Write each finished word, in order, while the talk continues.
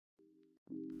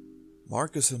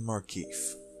Marcus and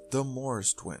Markieff, the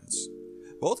Morris twins.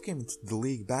 Both came into the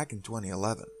league back in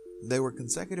 2011. They were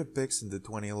consecutive picks in the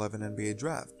 2011 NBA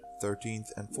draft, 13th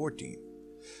and 14th.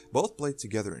 Both played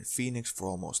together in Phoenix for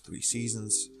almost 3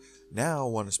 seasons. Now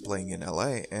one is playing in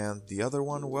LA and the other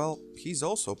one, well, he's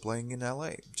also playing in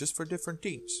LA, just for different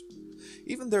teams.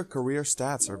 Even their career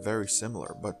stats are very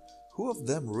similar, but who of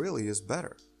them really is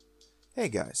better? Hey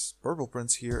guys, Purple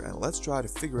Prince here, and let's try to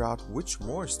figure out which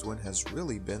Morris twin has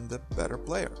really been the better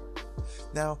player.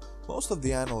 Now, most of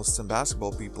the analysts and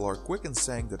basketball people are quick in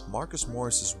saying that Marcus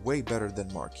Morris is way better than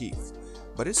Markieff,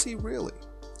 but is he really?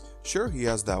 Sure, he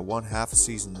has that one half a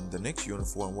season in the Knicks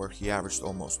uniform where he averaged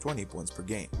almost 20 points per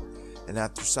game, and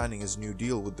after signing his new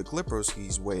deal with the Clippers,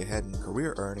 he's way ahead in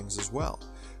career earnings as well.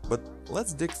 But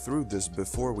let's dig through this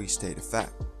before we state a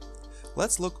fact.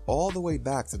 Let's look all the way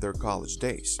back to their college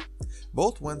days.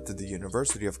 Both went to the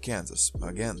University of Kansas,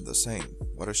 again the same.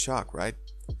 What a shock, right?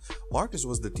 Marcus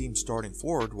was the team's starting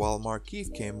forward while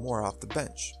Markieff came more off the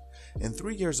bench. In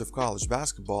 3 years of college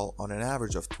basketball, on an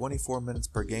average of 24 minutes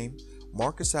per game,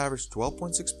 Marcus averaged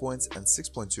 12.6 points and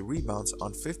 6.2 rebounds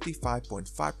on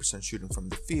 55.5% shooting from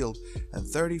the field and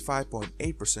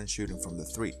 35.8% shooting from the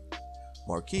three.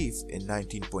 Markieff, in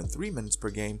 19.3 minutes per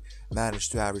game,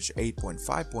 managed to average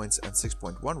 8.5 points and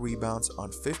 6.1 rebounds on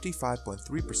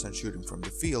 55.3% shooting from the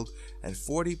field and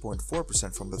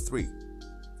 40.4% from the three.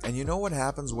 And you know what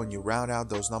happens when you round out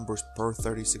those numbers per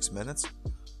 36 minutes?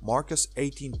 Marcus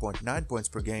 18.9 points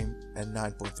per game and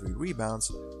 9.3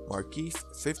 rebounds, Markieff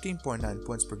 15.9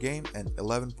 points per game and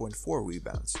 11.4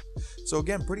 rebounds. So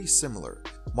again, pretty similar.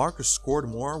 Marcus scored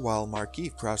more while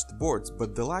Markieff crashed the boards,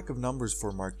 but the lack of numbers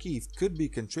for Markieff could be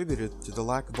contributed to the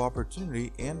lack of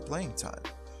opportunity and playing time.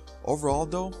 Overall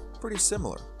though, pretty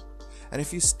similar. And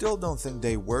if you still don't think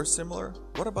they were similar,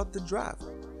 what about the draft?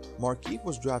 Markieff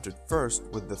was drafted first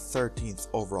with the 13th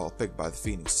overall pick by the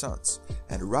Phoenix Suns,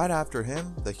 and right after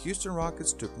him, the Houston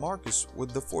Rockets took Marcus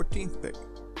with the 14th pick.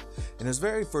 In his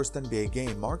very first NBA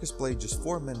game, Marcus played just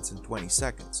 4 minutes and 20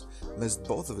 seconds, missed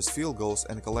both of his field goals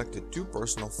and collected 2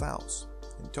 personal fouls.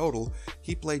 In total,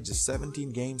 he played just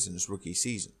 17 games in his rookie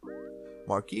season.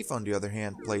 Markieff, on the other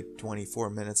hand, played 24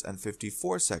 minutes and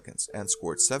 54 seconds and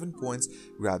scored 7 points,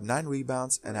 grabbed 9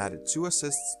 rebounds, and added 2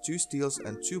 assists, 2 steals,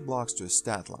 and 2 blocks to his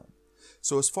stat line.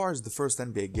 So as far as the first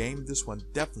NBA game, this one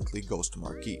definitely goes to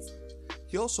Markieff.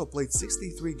 He also played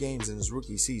 63 games in his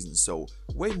rookie season, so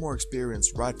way more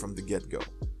experience right from the get-go.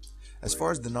 As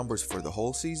far as the numbers for the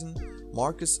whole season,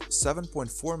 Marcus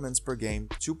 7.4 minutes per game,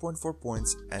 2.4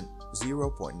 points, and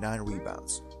 0.9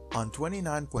 rebounds, on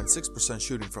 29.6%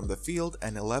 shooting from the field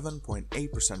and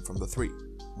 11.8% from the three.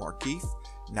 Markieff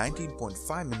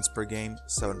 19.5 minutes per game,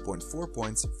 7.4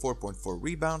 points, 4.4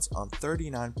 rebounds on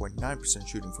 39.9%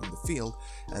 shooting from the field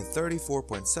and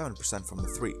 34.7% from the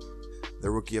three. The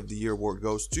Rookie of the Year award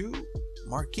goes to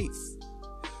Markieff.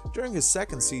 During his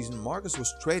second season, Marcus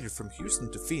was traded from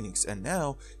Houston to Phoenix, and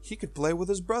now he could play with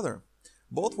his brother.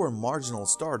 Both were marginal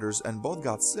starters and both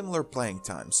got similar playing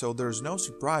time, so there's no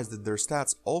surprise that their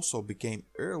stats also became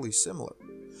eerily similar.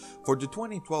 For the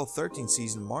 2012-13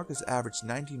 season, Marcus averaged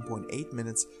 19.8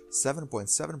 minutes,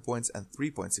 7.7 points, and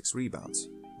 3.6 rebounds.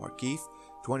 Markieff,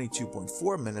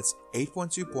 22.4 minutes,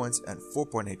 8.2 points, and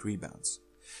 4.8 rebounds.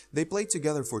 They played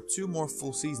together for 2 more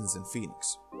full seasons in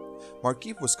Phoenix.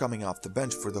 Markieff was coming off the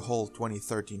bench for the whole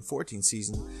 2013-14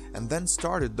 season and then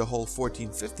started the whole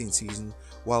 14-15 season,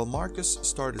 while Marcus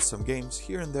started some games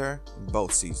here and there in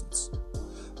both seasons.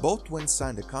 Both twins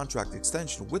signed a contract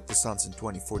extension with the Suns in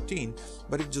 2014,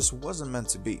 but it just wasn't meant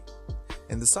to be.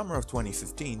 In the summer of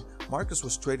 2015, Marcus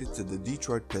was traded to the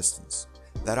Detroit Pistons.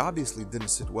 That obviously didn't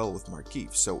sit well with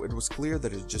Markieff, so it was clear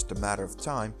that it's just a matter of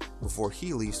time before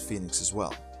he leaves Phoenix as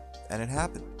well. And it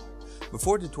happened.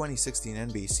 Before the 2016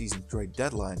 NBA season trade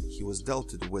deadline, he was dealt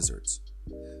to the Wizards.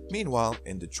 Meanwhile,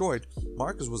 in Detroit,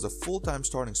 Marcus was a full-time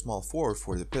starting small forward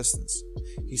for the Pistons.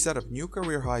 He set up new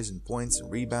career highs in points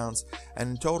and rebounds,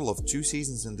 and in total of 2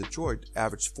 seasons in Detroit,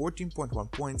 averaged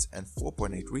 14.1 points and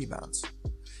 4.8 rebounds.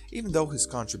 Even though his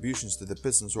contributions to the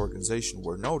Pistons organization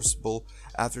were noticeable,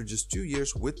 after just 2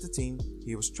 years with the team,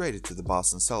 he was traded to the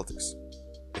Boston Celtics.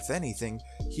 If anything,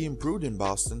 he improved in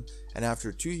Boston, and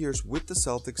after 2 years with the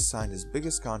Celtics signed his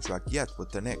biggest contract yet with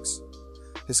the Knicks.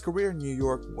 His career in New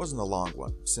York wasn't a long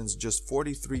one, since just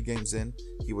 43 games in,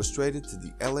 he was traded to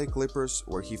the LA Clippers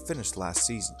where he finished last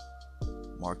season.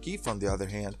 Markieff, on the other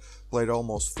hand, played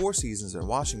almost 4 seasons in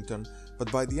Washington,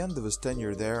 but by the end of his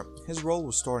tenure there, his role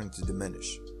was starting to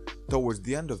diminish. Towards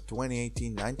the end of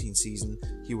 2018-19 season,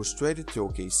 he was traded to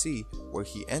OKC, where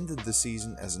he ended the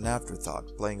season as an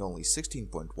afterthought, playing only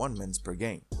 16.1 minutes per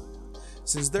game.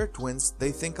 Since they're twins,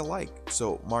 they think alike,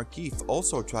 so Markieff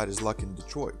also tried his luck in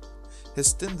Detroit. His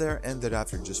stint there ended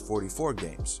after just 44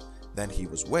 games. Then he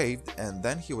was waived, and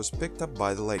then he was picked up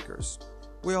by the Lakers.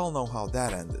 We all know how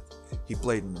that ended. He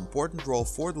played an important role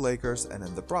for the Lakers, and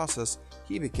in the process,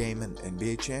 he became an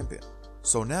NBA champion.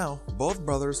 So now, both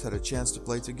brothers had a chance to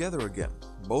play together again.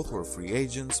 Both were free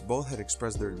agents, both had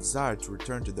expressed their desire to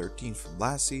return to their teams from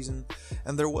last season,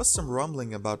 and there was some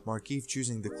rumbling about Markieff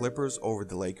choosing the Clippers over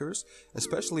the Lakers,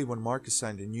 especially when Marcus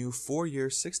signed a new 4-year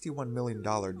 $61 million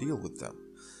deal with them.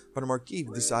 But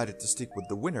Markieff decided to stick with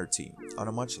the winner team on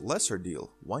a much lesser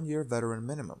deal, 1-year veteran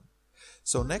minimum.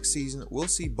 So next season, we'll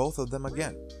see both of them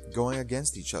again, going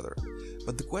against each other.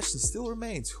 But the question still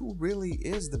remains, who really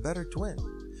is the better twin?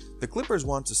 The Clippers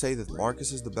want to say that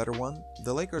Marcus is the better one,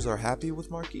 the Lakers are happy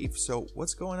with Markieff, so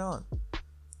what's going on?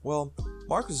 Well,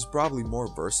 Marcus is probably more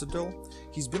versatile.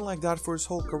 He's been like that for his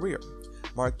whole career.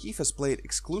 Markieff has played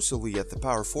exclusively at the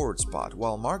power forward spot,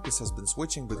 while Marcus has been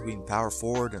switching between power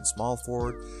forward and small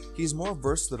forward. He's more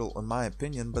versatile in my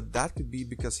opinion, but that could be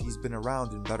because he's been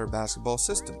around in better basketball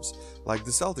systems, like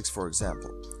the Celtics for example.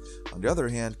 On the other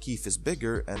hand, Keefe is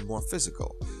bigger and more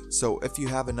physical, so if you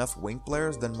have enough wing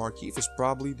players, then Markieff is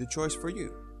probably the choice for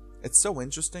you. It's so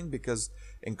interesting because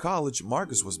in college,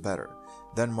 Marcus was better.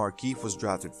 Then Markieff was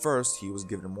drafted first, he was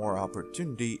given more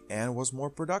opportunity and was more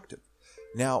productive.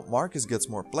 Now, Marcus gets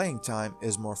more playing time,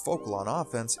 is more focal on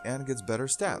offense, and gets better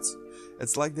stats.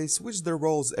 It's like they switch their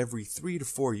roles every 3 to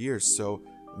 4 years, so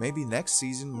maybe next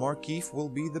season Markieff will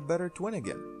be the better twin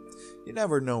again. You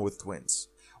never know with twins.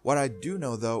 What I do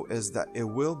know though is that it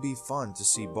will be fun to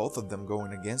see both of them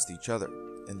going against each other,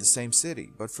 in the same city,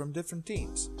 but from different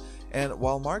teams. And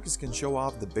while Marcus can show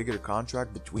off the bigger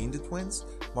contract between the twins,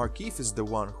 Markieff is the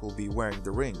one who'll be wearing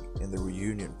the ring in the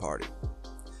reunion party.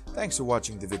 Thanks for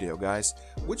watching the video guys.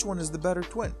 Which one is the better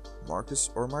twin, Marcus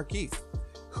or Markieff?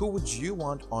 Who would you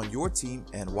want on your team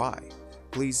and why?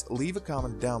 Please leave a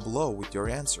comment down below with your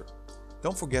answer.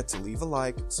 Don't forget to leave a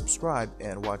like, subscribe,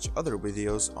 and watch other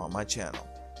videos on my channel.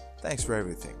 Thanks for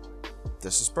everything.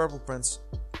 This is Purple Prince,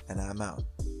 and I'm out.